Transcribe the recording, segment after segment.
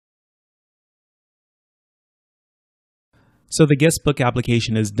So the Guestbook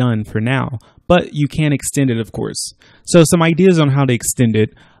application is done for now, but you can extend it, of course. So some ideas on how to extend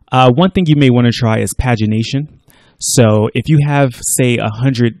it. One thing you may want to try is pagination. So if you have, say,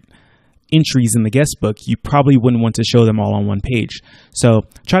 100 entries in the Guestbook, you probably wouldn't want to show them all on one page. So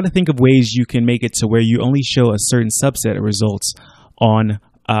try to think of ways you can make it to where you only show a certain subset of results on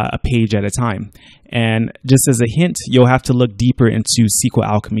a page at a time. And just as a hint, you'll have to look deeper into SQL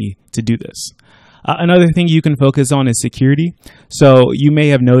Alchemy to do this. Another thing you can focus on is security. So you may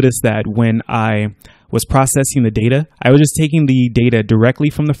have noticed that when I was processing the data, I was just taking the data directly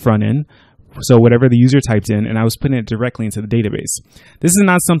from the front end, so whatever the user types in, and I was putting it directly into the database. This is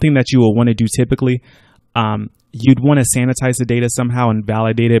not something that you will want to do typically. You'd want to sanitize the data somehow and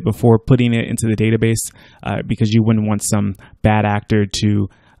validate it before putting it into the database because you wouldn't want some bad actor to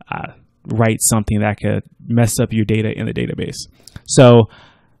write something that could mess up your data in the database. So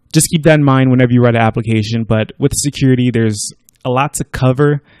just keep that in mind whenever you write an application. But with security, there's a lot to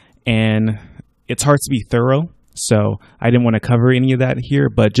cover and it's hard to be thorough. So I didn't want to cover any of that here,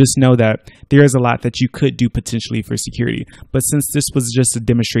 but just know that there is a lot that you could do potentially for security. But since this was just a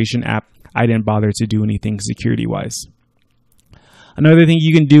demonstration app, I didn't bother to do anything security wise. Another thing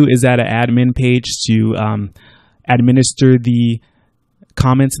you can do is add an admin page to administer the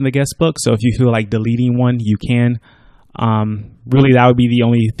comments in the Guestbook. So if you feel like deleting one, you can. Really, that would be the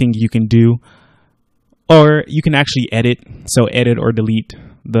only thing you can do. Or you can actually edit. So edit or delete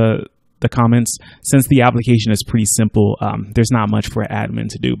the comments. Since the application is pretty simple, there's not much for an admin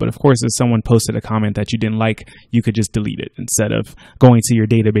to do. But of course, if someone posted a comment that you didn't like, you could just delete it instead of going to your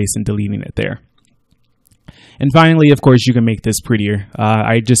database and deleting it there. And finally, of course, you can make this prettier.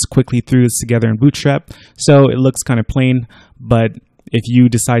 I just quickly threw this together in Bootstrap, so it looks kind of plain, but if you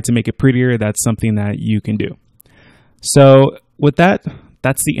decide to make it prettier, that's something that you can do. So with that,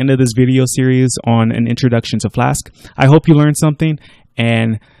 that's the end of this video series on an introduction to Flask. I hope you learned something,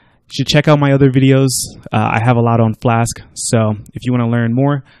 and you should check out my other videos. I have a lot on Flask, so if you want to learn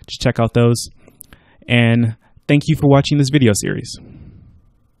more, just check out those. And thank you for watching this video series.